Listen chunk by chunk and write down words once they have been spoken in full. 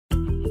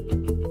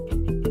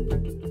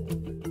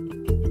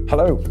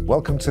Hello,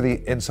 welcome to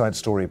the Inside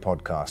Story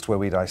podcast, where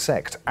we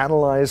dissect,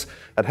 analyse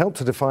and help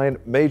to define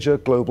major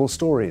global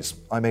stories.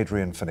 I'm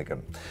Adrian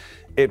Finighan.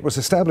 It was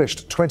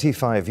established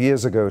 25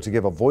 years ago to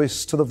give a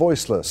voice to the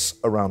voiceless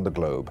around the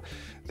globe.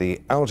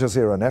 The Al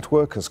Jazeera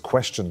Network has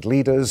questioned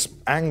leaders,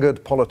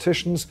 angered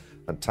politicians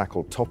and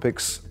tackled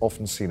topics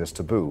often seen as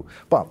taboo.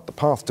 But the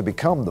path to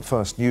become the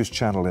first news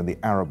channel in the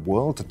Arab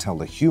world to tell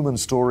the human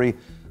story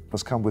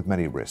has come with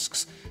many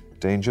risks.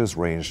 Dangers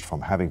ranged from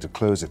having to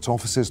close its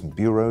offices and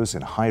bureaus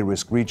in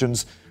high-risk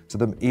regions to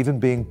them even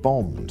being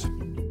bombed.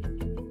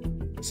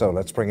 So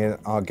let's bring in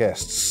our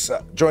guests.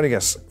 Joining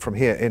us from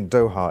here in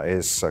Doha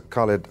is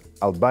Khalid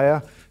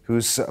Albaih,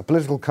 who's a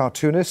political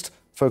cartoonist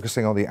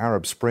focusing on the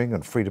Arab Spring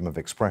and freedom of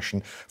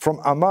expression.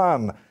 From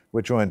Amman,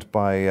 we're joined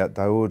by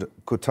Daoud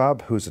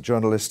Kuttab, who's a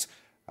journalist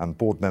and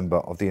board member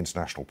of the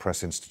International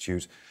Press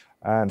Institute.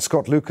 And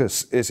Scott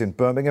Lucas is in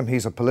Birmingham.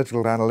 He's a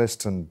political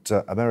analyst and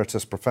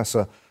emeritus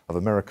professor of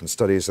American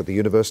Studies at the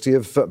University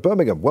of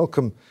Birmingham.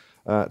 Welcome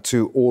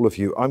to all of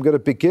you. I'm going to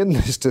begin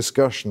this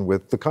discussion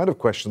with the kind of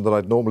question that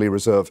I'd normally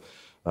reserve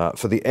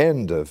for the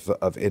end of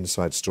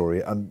Inside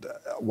Story. And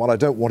while I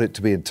don't want it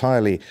to be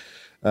entirely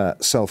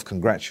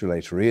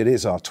self-congratulatory, it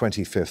is our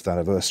 25th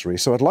anniversary.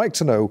 So I'd like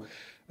to know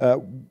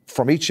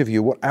from each of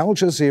you what Al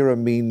Jazeera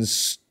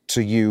means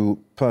to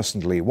you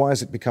personally. Why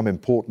has it become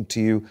important to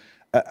you?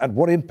 And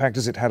what impact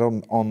has it had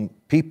on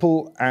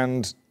people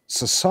and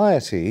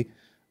society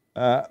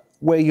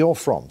where you're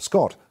from?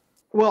 Scott?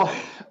 Well,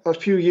 a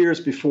few years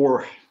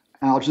before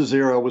Al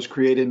Jazeera was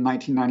created in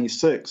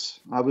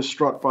 1996, I was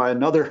struck by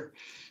another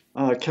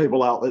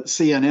cable outlet,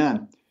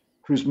 CNN,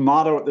 whose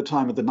motto at the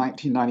time of the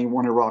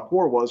 1991 Iraq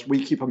War was,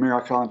 "We keep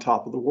America on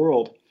top of the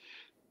world."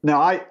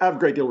 Now, I have a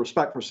great deal of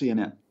respect for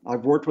CNN.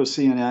 I've worked with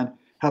CNN,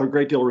 have a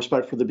great deal of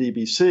respect for the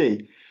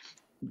BBC.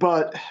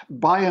 But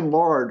by and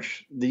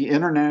large, the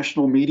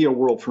international media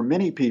world for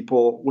many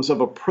people was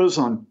of a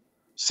prism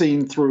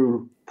seen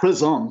through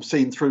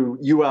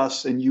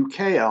US and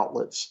UK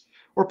outlets,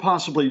 or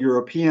possibly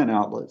European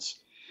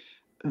outlets.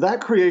 That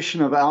creation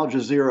of Al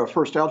Jazeera,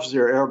 first Al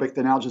Jazeera Arabic,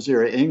 then Al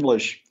Jazeera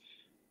English,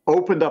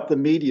 opened up the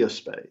media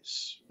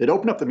space. It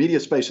opened up the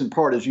media space in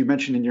part, as you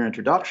mentioned in your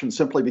introduction,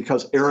 simply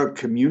because Arab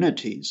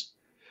communities,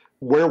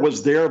 where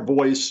was their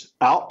voice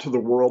out to the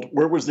world?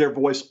 Where was their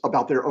voice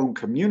about their own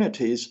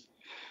communities?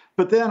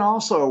 But then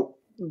also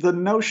the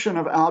notion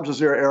of Al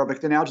Jazeera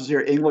Arabic and Al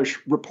Jazeera English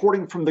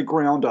reporting from the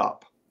ground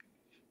up,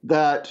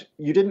 that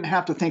you didn't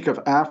have to think of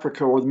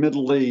Africa or the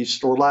Middle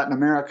East or Latin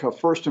America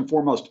first and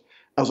foremost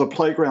as a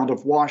playground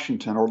of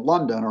Washington or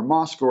London or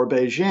Moscow or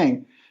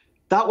Beijing.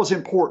 That was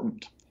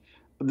important.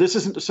 This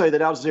isn't to say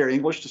that Al Jazeera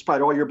English,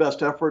 despite all your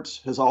best efforts,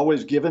 has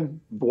always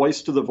given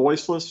voice to the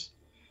voiceless,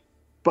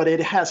 but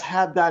it has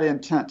had that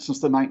intent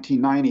since the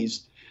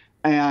 1990s.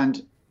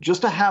 And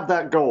just to have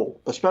that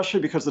goal, especially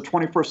because the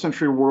 21st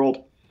century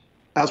world,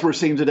 as we're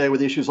seeing today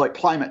with issues like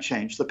climate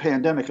change, the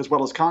pandemic, as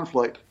well as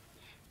conflict,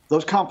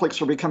 those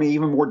conflicts are becoming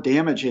even more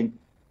damaging.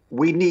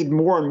 We need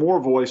more and more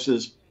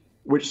voices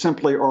which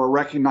simply are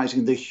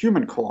recognizing the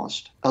human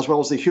cost as well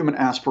as the human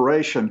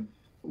aspiration,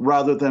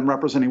 rather than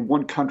representing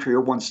one country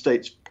or one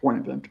state's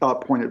point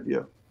of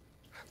view.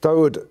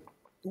 Daoud,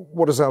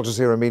 what does Al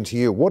Jazeera mean to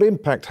you? What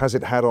impact has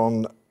it had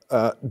on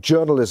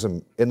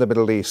journalism in the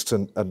Middle East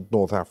and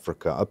North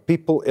Africa? Are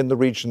people in the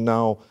region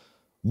now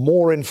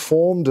more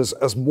informed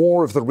as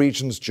more of the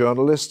region's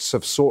journalists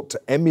have sought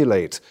to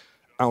emulate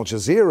Al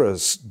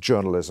Jazeera's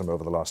journalism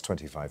over the last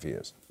 25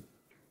 years?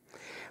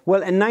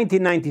 Well, in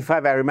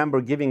 1995, I remember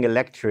giving a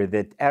lecture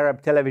that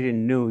Arab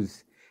television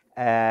news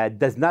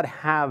does not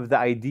have the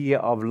idea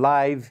of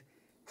live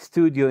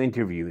studio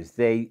interviews.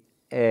 They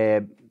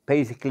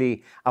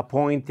basically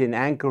appoint an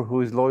anchor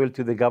who is loyal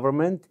to the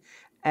government,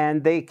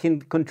 and they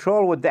can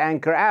control what the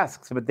anchor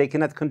asks, but they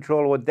cannot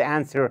control what the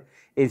answer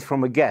is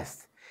from a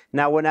guest.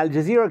 Now, when Al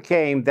Jazeera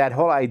came, that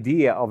whole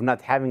idea of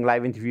not having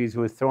live interviews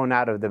was thrown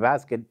out of the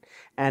basket.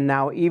 And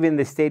now even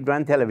the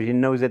state-run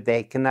television knows that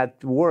they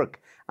cannot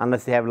work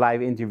unless they have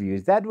live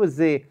interviews. That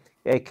was a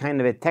kind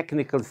of a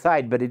technical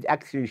side, but it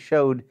actually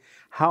showed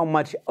how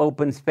much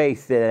open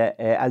space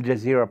Al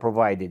Jazeera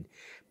provided.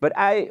 But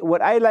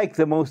what I like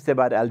the most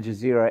about Al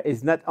Jazeera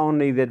is not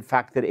only the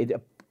fact that it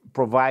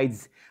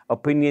provides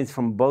opinions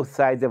from both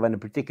sides of a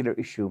particular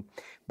issue,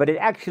 but it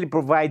actually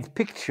provides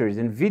pictures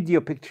and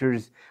video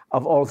pictures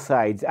of all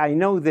sides. I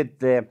know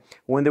that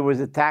when there was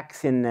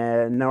attacks in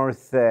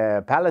North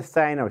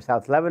Palestine or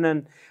South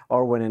Lebanon,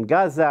 or when in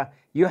Gaza,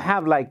 you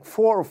have like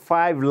 4 or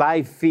 5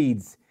 live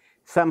feeds,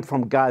 some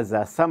from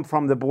Gaza, some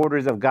from the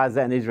borders of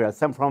Gaza and Israel,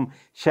 some from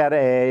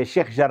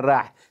Sheikh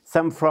Jarrah,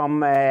 some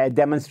from a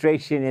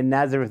demonstration in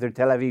Nazareth or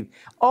Tel Aviv,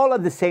 all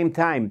at the same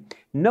time.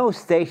 No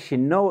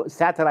station, no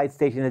satellite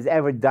station has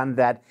ever done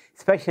that,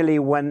 especially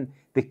when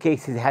the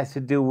cases has to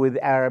do with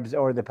Arabs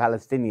or the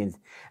Palestinians.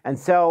 And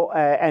so,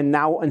 and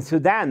now in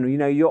Sudan, you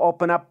know, you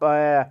open up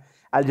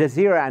Al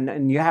Jazeera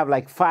and you have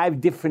like 5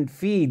 different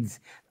feeds,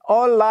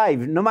 all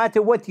live. No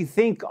matter what you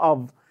think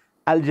of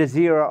Al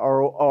Jazeera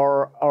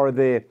or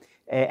the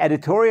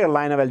editorial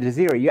line of Al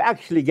Jazeera, you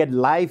actually get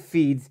live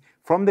feeds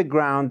from the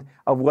ground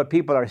of what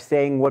people are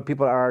saying, what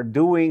people are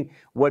doing,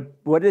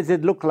 what does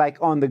it look like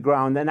on the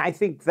ground. And I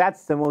think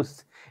that's the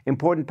most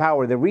important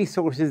power, the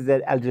resources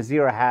that Al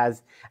Jazeera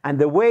has, and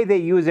the way they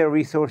use their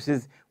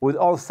resources with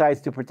all sides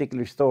to a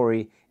particular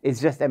story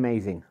is just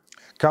amazing.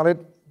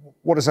 Khalid,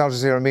 what does Al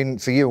Jazeera mean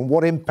for you, and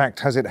what impact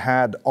has it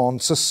had on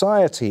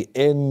society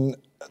in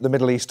the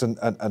Middle East and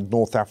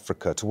North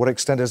Africa? To what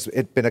extent has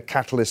it been a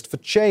catalyst for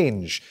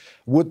change?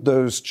 Would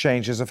those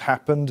changes have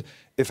happened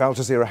if Al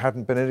Jazeera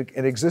hadn't been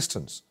in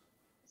existence?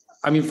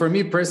 I mean, for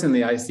me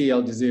personally, I see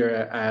Al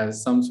Jazeera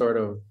as some sort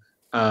of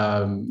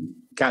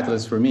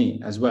catalyst for me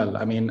as well.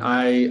 I mean,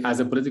 as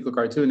a political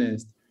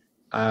cartoonist,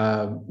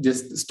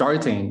 just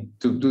starting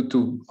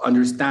to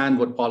understand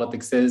what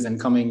politics is and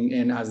coming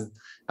in as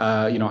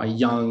a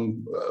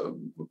young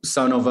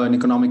son of an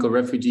economical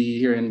refugee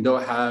here in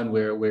Doha, and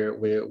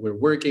we're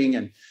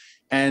working,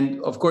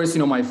 and of course,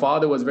 my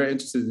father was very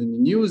interested in the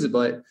news,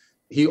 but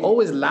he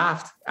always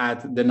laughed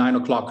at the 9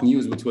 o'clock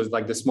news, which was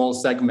like the small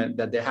segment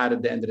that they had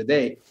at the end of the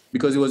day,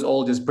 because it was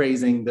all just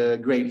praising the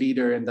great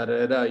leader and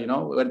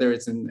whether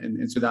it's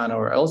in Sudan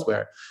or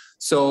elsewhere.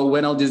 So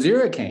when Al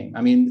Jazeera came,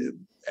 I mean,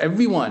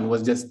 everyone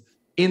was just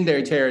in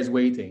their chairs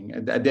waiting,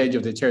 at the edge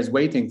of the chairs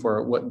waiting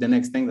for what the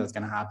next thing that's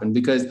going to happen.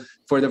 Because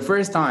for the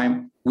first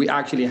time, we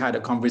actually had a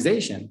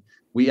conversation.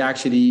 We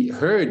actually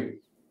heard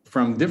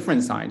from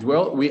different sides.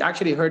 Well, we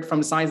actually heard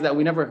from sides that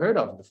we never heard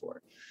of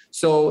before.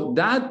 So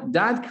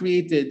that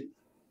created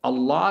a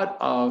lot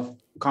of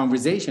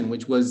conversation,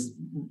 which was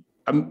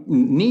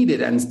needed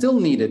and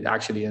still needed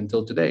actually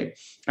until today.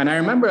 And I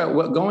remember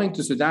going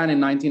to Sudan in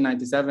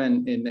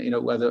 1997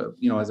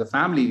 as a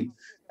family,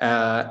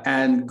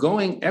 and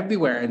going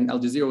everywhere, and Al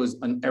Jazeera was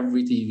on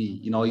every TV.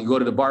 You go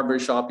to the barber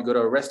shop, you go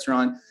to a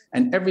restaurant,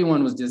 and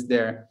everyone was just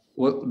there,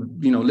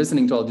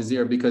 listening to Al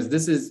Jazeera, because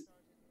this is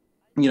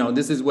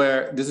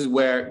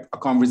where a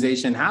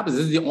conversation happens.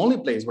 This is the only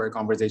place where a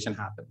conversation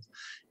happens.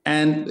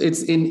 And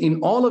it's in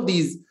all of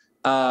these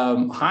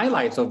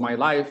highlights of my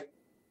life,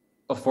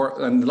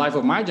 and the life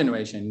of my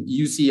generation,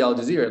 you see Al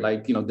Jazeera,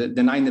 like, the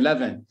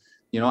 9/11.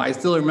 I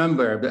still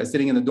remember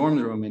sitting in the dorm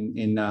room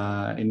in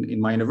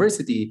my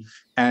university,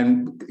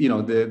 and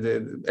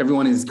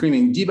everyone is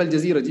screaming, "Jib Al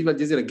Jazeera, Jib Al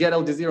Jazeera, get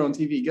Al Jazeera on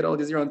TV, get Al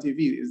Jazeera on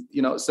TV."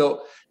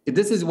 So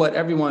this is what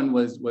everyone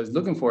was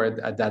looking for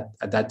at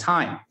that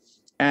time,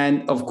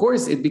 and of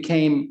course it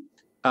became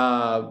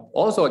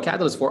also a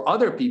catalyst for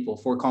other people,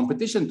 for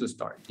competition to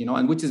start,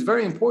 and which is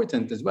very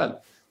important as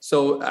well.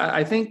 So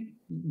I think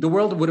the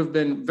world would have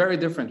been very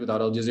different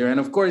without Al Jazeera, and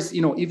of course,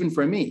 even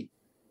for me,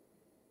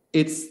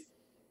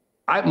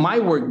 my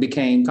work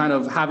became kind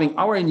of having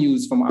our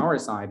news from our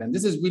side. And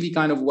this is really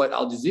kind of what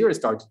Al Jazeera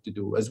started to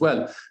do as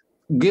well,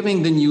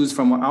 giving the news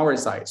from our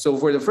side. So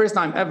for the first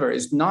time ever,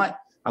 it's not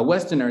a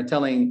Westerner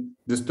telling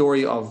the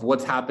story of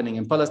what's happening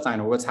in Palestine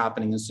or what's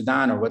happening in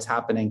Sudan or what's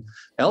happening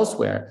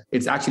elsewhere.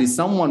 It's actually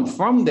someone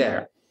from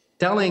there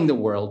telling the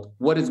world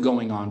what is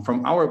going on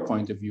from our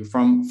point of view,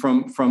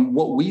 from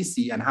what we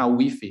see and how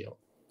we feel.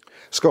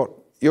 Scott,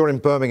 you're in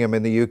Birmingham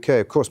in the UK.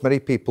 Of course, many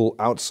people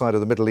outside of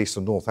the Middle East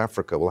and North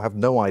Africa will have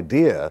no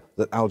idea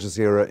that Al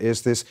Jazeera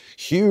is this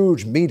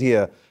huge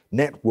media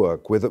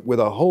network with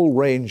a whole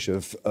range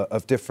of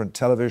different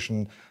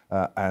television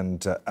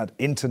and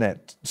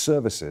internet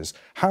services.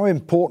 How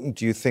important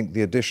do you think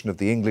the addition of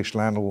the English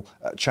language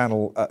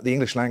channel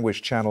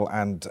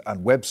and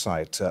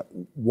website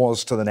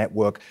was to the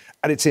network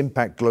and its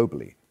impact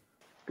globally?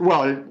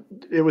 Well,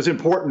 it was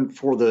important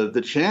for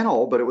the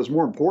channel, but it was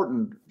more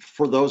important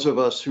for those of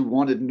us who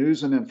wanted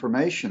news and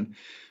information.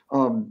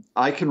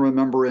 I can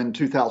remember in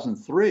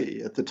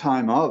 2003, at the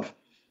time of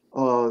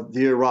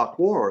the Iraq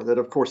War, that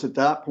of course at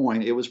that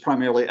point it was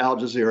primarily Al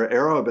Jazeera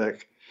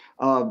Arabic.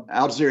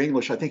 Al Jazeera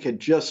English, I think, had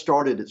just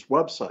started its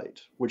website,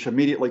 which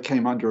immediately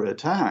came under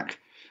attack.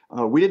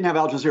 We didn't have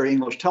Al Jazeera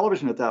English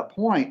television at that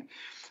point,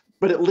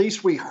 but at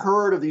least we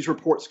heard of these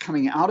reports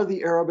coming out of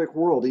the Arabic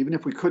world, even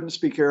if we couldn't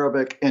speak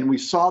Arabic, and we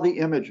saw the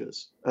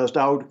images, as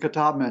Daoud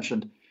Kuttab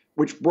mentioned,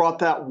 which brought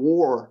that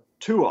war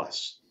to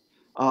us,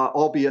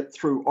 albeit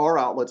through our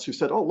outlets who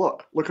said, oh,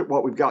 look at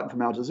what we've gotten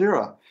from Al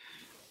Jazeera.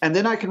 And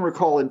then I can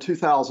recall in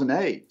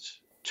 2008,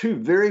 two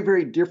very,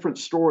 very different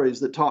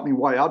stories that taught me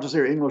why Al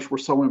Jazeera English were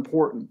so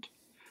important.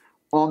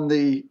 On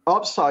the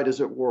upside,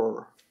 as it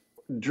were,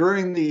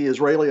 during the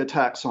Israeli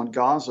attacks on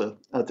Gaza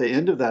at the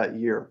end of that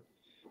year,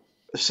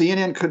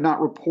 CNN could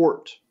not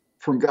report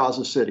from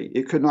Gaza City.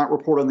 It could not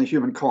report on the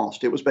human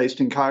cost. It was based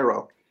in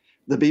Cairo.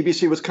 The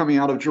BBC was coming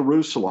out of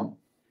Jerusalem.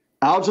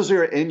 Al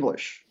Jazeera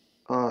English,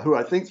 who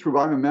I think through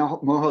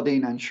Ayman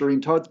Mohadin and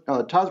Shireen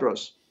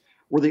Tadros,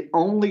 were the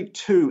only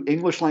two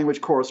English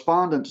language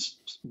correspondents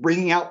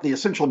bringing out the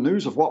essential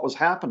news of what was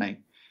happening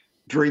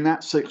during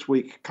that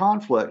 6-week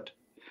conflict.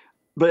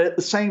 But at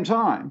the same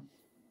time,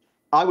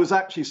 I was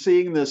actually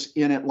seeing this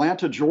in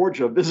Atlanta,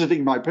 Georgia,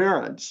 visiting my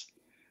parents.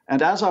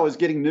 And as I was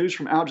getting news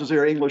from Al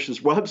Jazeera English's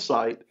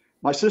website,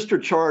 my sister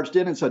charged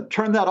in and said,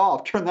 turn that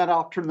off, turn that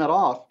off, turn that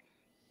off.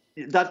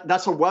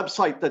 That's a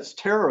website that's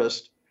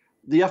terrorist.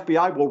 The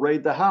FBI will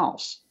raid the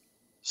house.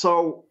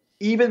 So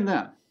even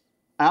then,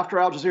 after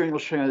Al Jazeera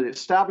English Channel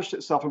established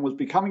itself and was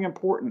becoming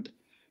important,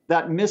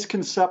 that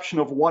misconception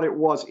of what it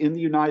was in the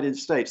United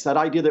States, that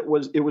idea that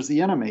it was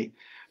the enemy,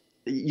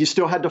 you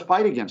still had to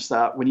fight against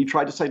that when you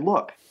tried to say,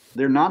 look,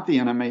 they're not the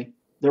enemy,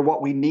 they're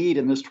what we need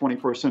in this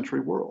 21st century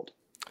world.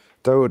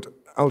 Daoud,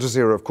 Al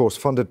Jazeera, of course,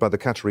 funded by the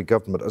Qatari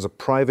government as a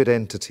private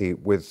entity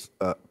with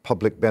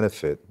public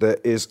benefit. There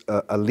is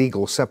a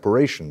legal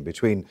separation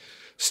between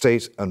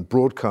state and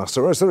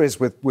broadcaster, as there is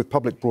with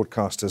public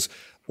broadcasters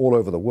all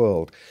over the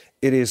world.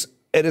 It is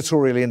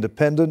editorially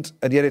independent,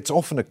 and yet it's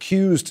often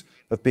accused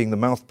of being the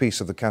mouthpiece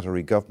of the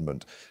Qatari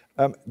government.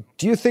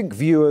 Do you think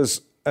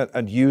viewers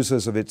and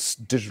users of its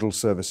digital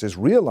services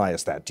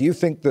realize that? Do you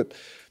think that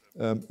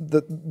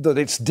that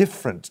it's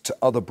different to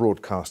other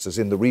broadcasters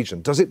in the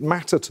region? Does it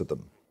matter to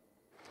them?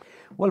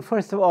 Well,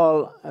 first of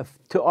all,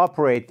 to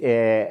operate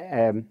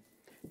a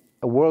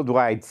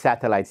worldwide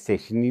satellite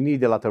station, you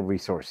need a lot of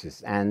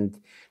resources. And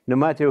no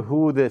matter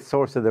who the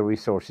source of the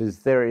resources,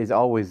 there is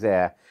always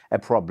a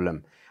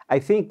problem. I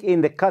think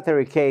in the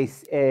Qatari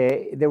case,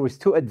 there was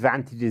two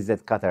advantages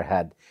that Qatar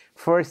had.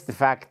 First, the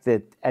fact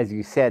that, as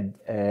you said,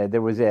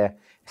 there was a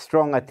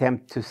strong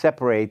attempt to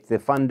separate the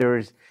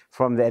funders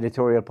from the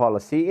editorial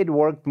policy. It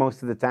worked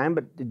most of the time,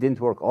 but it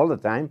didn't work all the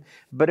time.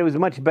 But it was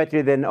much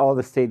better than all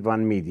the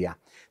state-run media.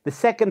 The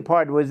second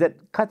part was that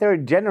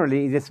Qatar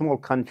generally is a small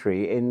country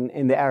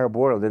in the Arab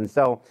world. And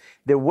so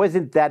there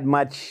wasn't that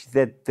much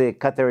that the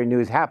Qatari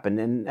news happened.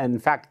 And in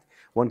fact,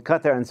 when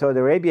Qatar and Saudi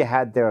Arabia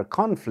had their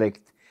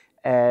conflict,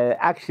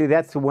 actually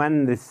that's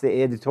when this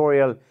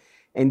editorial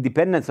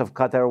independence of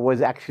Qatar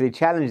was actually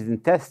challenged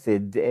and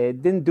tested.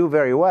 It didn't do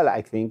very well,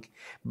 I think.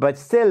 But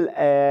still,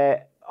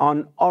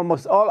 on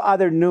almost all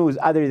other news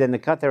other than the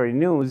Qatari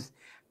news,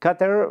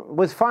 Qatar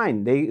was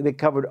fine. They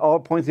covered all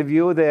points of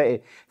view,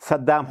 the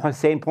Saddam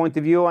Hussein point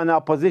of view and the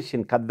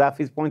opposition,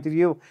 Gaddafi's point of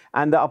view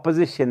and the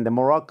opposition, the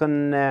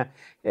Moroccan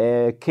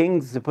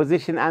king's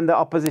position and the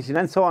opposition,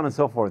 and so on and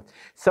so forth.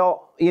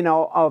 So,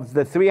 of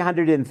the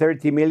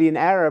 330 million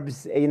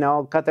Arabs,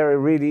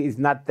 Qatar really is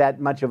not that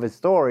much of a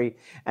story.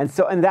 And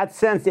so in that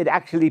sense,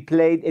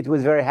 it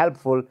was very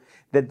helpful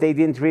that they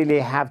didn't really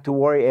have to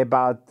worry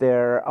about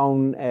their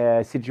own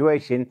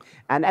situation.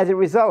 And as a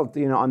result,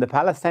 on the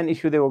Palestine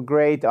issue, they were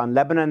great. On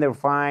Lebanon, they were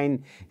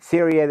fine.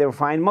 Syria, they were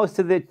fine. Most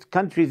of the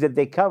countries that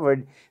they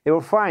covered, they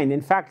were fine.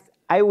 In fact,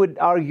 I would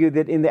argue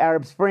that in the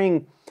Arab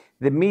Spring,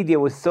 the media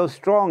was so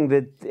strong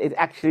that it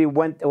actually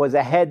was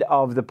ahead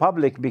of the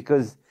public,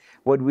 because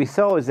what we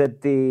saw is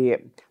that the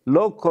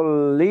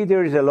local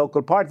leaders, the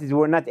local parties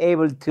were not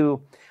able to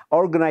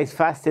organize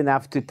fast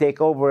enough to take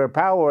over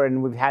power.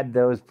 And we've had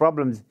those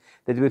problems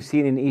that we've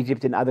seen in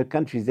Egypt and other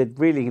countries, that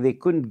really they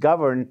couldn't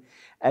govern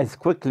as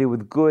quickly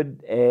with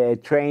good,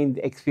 trained,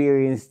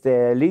 experienced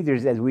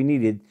leaders as we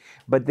needed.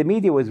 But the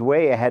media was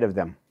way ahead of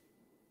them.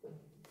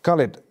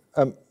 Khalid,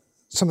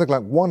 something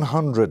like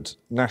 100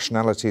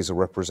 nationalities are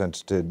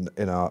represented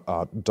in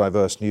our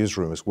diverse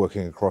newsrooms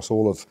working across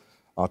all of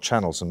our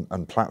channels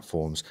and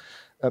platforms.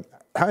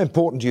 How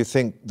important do you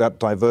think that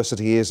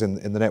diversity is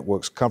in the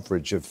network's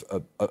coverage of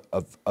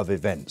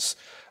events?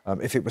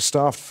 If it was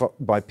staffed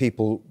by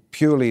people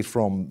purely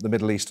from the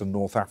Middle East and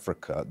North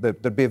Africa,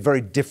 there'd be a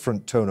very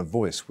different tone of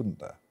voice, wouldn't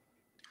there?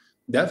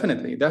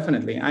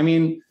 Definitely. I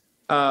mean,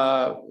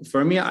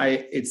 for me,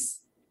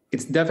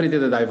 it's definitely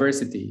the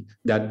diversity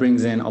that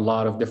brings in a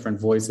lot of different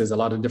voices, a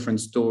lot of different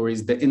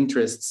stories, the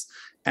interests,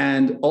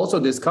 and also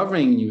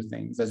discovering new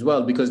things as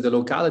well, because the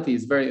locality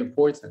is very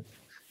important.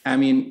 I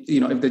mean,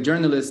 if the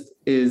journalist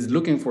is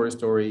looking for a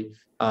story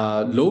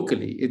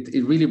locally,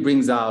 it really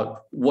brings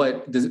out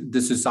what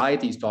the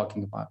society is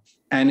talking about.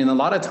 And in a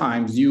lot of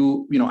times,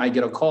 I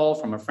get a call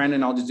from a friend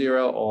in Al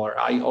Jazeera, or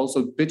I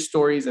also pitch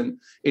stories, and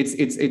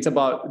it's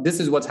about, this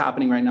is what's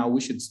happening right now.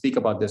 We should speak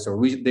about this, or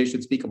they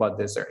should speak about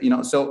this, or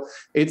So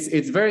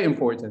it's very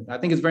important. I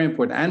think it's very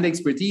important, and the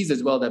expertise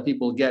as well that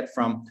people get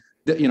from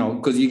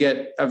because you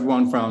get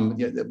everyone from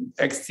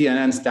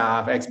ex-CNN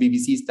staff,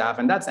 ex-BBC staff,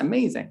 and that's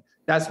amazing.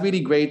 That's really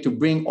great to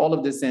bring all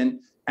of this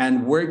in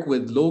and work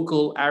with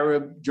local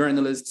Arab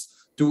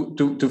journalists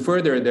to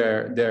further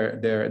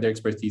their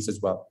expertise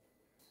as well.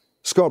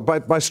 Scott,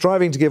 by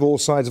striving to give all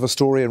sides of a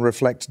story and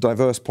reflect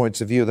diverse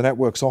points of view, the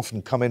networks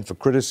often come in for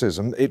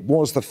criticism. It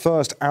was the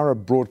first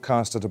Arab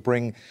broadcaster to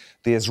bring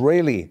the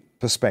Israeli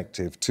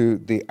perspective to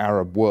the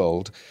Arab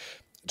world.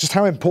 Just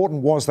how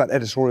important was that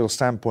editorial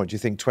standpoint, you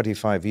think,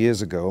 25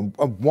 years ago?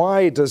 And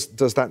why does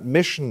that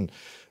mission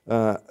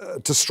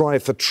to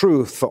strive for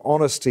truth, for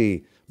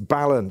honesty,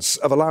 balance,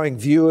 of allowing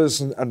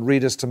viewers and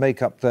readers to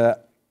make up their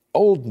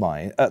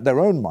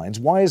own minds,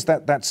 why is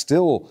that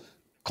still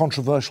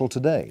controversial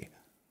today?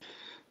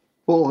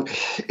 Well,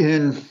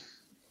 in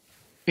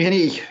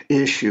any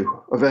issue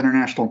of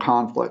international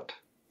conflict,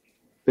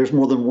 there's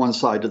more than one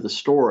side to the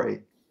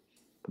story.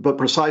 But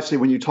precisely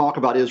when you talk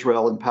about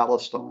Israel and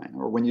Palestine,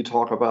 or when you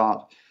talk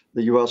about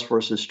the U.S.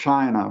 versus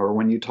China, or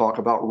when you talk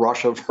about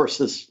Russia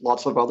versus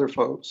lots of other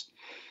folks,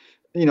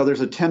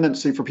 there's a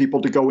tendency for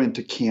people to go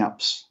into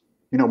camps.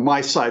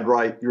 My side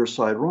right, your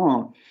side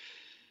wrong.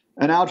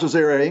 And Al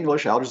Jazeera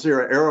English, Al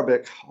Jazeera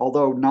Arabic,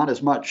 although not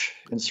as much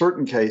in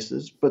certain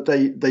cases, but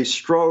they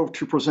strove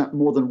to present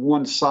more than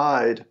one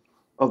side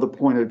of the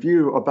point of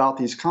view about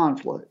these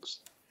conflicts.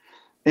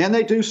 And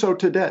they do so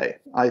today,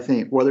 I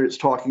think, whether it's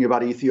talking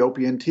about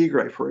Ethiopia and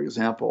Tigray, for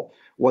example,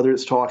 whether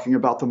it's talking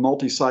about the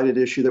multi-sided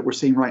issue that we're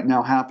seeing right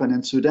now happen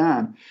in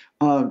Sudan.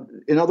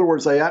 In other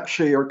words, they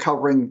actually are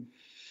covering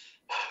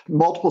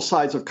multiple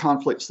sides of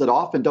conflicts that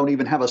often don't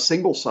even have a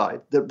single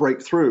side that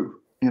break through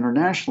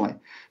internationally.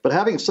 But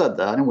having said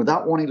that, and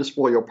without wanting to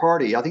spoil your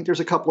party, I think there's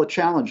a couple of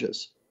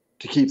challenges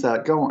to keep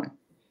that going.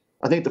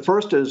 I think the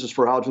first is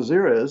for Al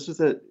Jazeera is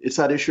that it's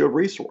that issue of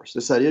resource.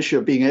 It's that issue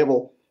of being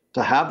able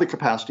to have the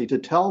capacity to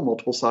tell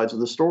multiple sides of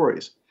the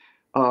stories.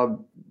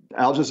 Al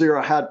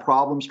Jazeera had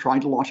problems trying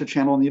to launch a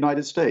channel in the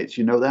United States.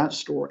 You know that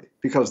story,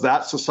 because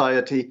that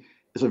society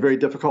is a very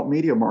difficult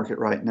media market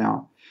right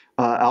now.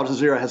 Al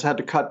Jazeera has had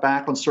to cut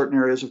back on certain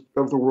areas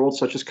of the world,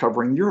 such as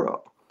covering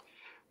Europe.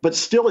 But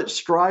still, it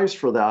strives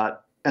for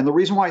that. And the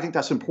reason why I think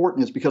that's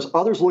important is because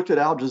others looked at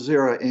Al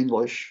Jazeera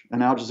English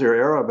and Al Jazeera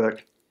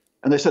Arabic,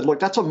 and they said, look,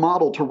 that's a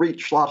model to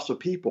reach lots of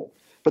people.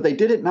 But they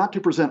did it not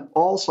to present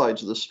all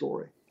sides of the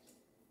story.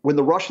 When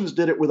the Russians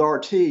did it with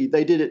RT,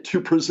 they did it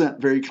to present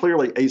very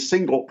clearly a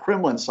single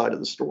Kremlin side of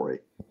the story.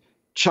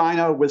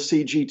 China with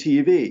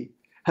CGTV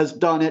has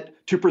done it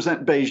to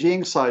present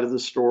Beijing's side of the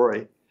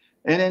story.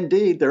 And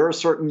indeed, there are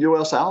certain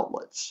U.S.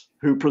 outlets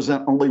who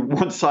present only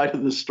one side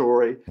of the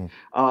story,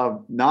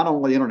 not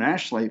only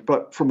internationally,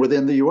 but from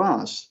within the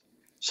U.S.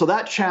 So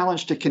that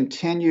challenge to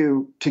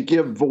continue to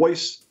give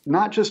voice,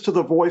 not just to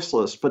the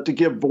voiceless, but to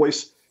give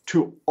voice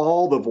to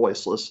all the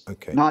voiceless,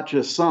 not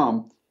just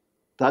some,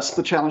 that's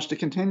the challenge to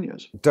continue.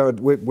 Daoud,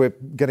 we're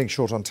getting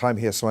short on time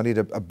here, so I need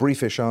a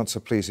briefish answer,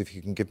 please, if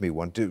you can give me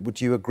one.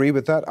 Would you agree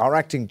with that? Our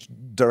acting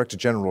Director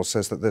General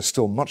says that there's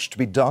still much to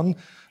be done.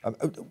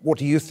 What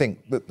do you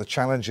think that the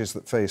challenges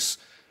that face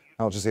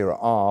Al Jazeera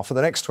are for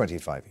the next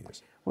 25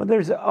 years? Well,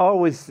 there's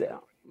always,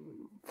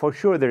 for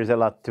sure, there's a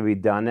lot to be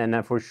done,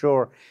 and for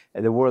sure,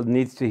 the world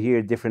needs to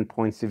hear different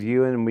points of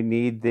view, and we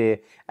need the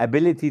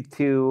ability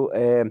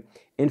to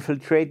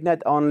infiltrate not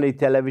only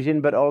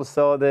television, but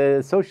also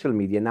the social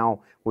media.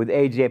 Now, with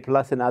AJ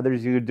Plus and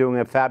others, you're doing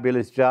a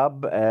fabulous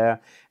job.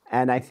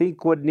 And I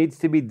think what needs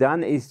to be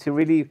done is to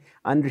really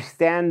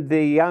understand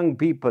the young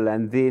people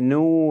and the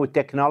new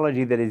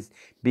technology that is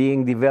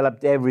being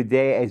developed every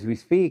day as we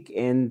speak,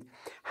 and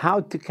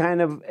how to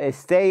kind of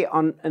stay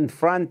in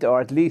front,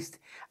 or at least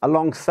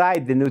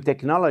alongside the new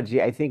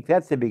technology. I think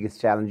that's the biggest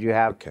challenge you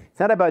have. It's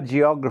not about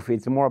geography,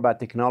 it's more about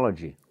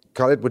technology.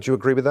 Khalid, would you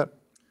agree with that?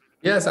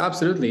 Yes,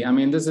 absolutely. I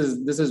mean, this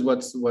is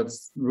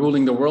what's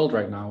ruling the world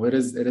right now. It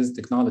is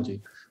technology,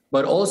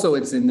 but also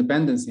it's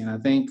independency. And I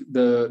think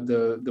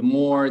the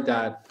more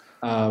that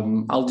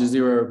Al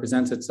Jazeera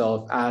represents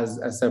itself as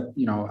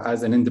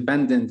an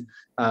independent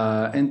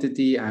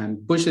entity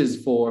and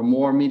pushes for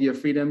more media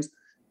freedoms,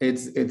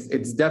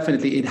 it's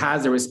definitely, it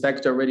has the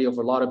respect already of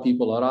a lot of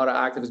people, a lot of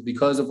activists,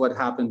 because of what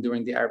happened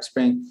during the Arab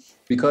Spring,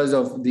 because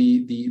of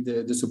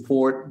the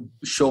support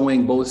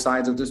showing both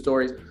sides of the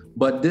stories.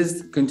 But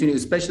this continues,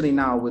 especially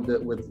now with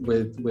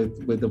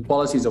the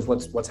policies of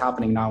what's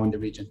happening now in the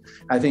region.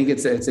 I think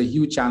it's a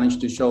huge challenge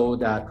to show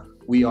that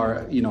we are,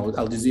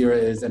 Al Jazeera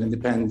is an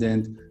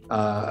independent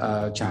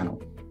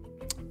channel.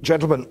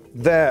 Gentlemen,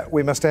 there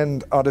we must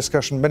end our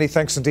discussion. Many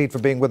thanks indeed for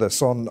being with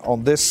us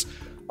on this,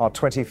 our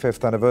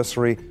 25th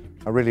anniversary.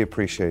 I really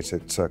appreciate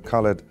it.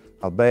 Khalid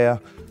Albaih,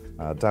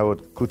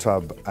 Daoud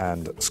Kuttab,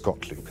 and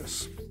Scott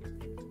Lucas.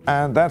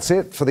 And that's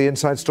it for the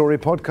Inside Story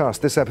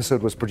podcast. This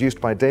episode was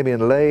produced by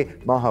Damien Lay,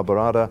 Maha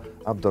Barada,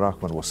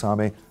 Abdurrahman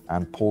Wasami,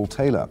 and Paul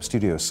Taylor.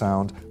 Studio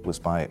sound was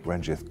by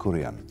Ranjith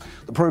Kurian.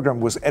 The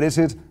program was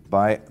edited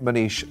by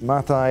Manish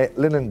Mathai,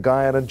 Linan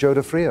Gayan, and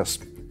Joda Frias.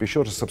 Be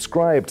sure to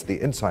subscribe to the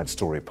Inside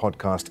Story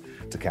podcast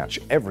to catch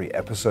every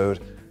episode.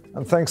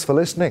 And thanks for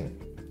listening.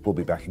 We'll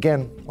be back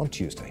again on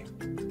Tuesday.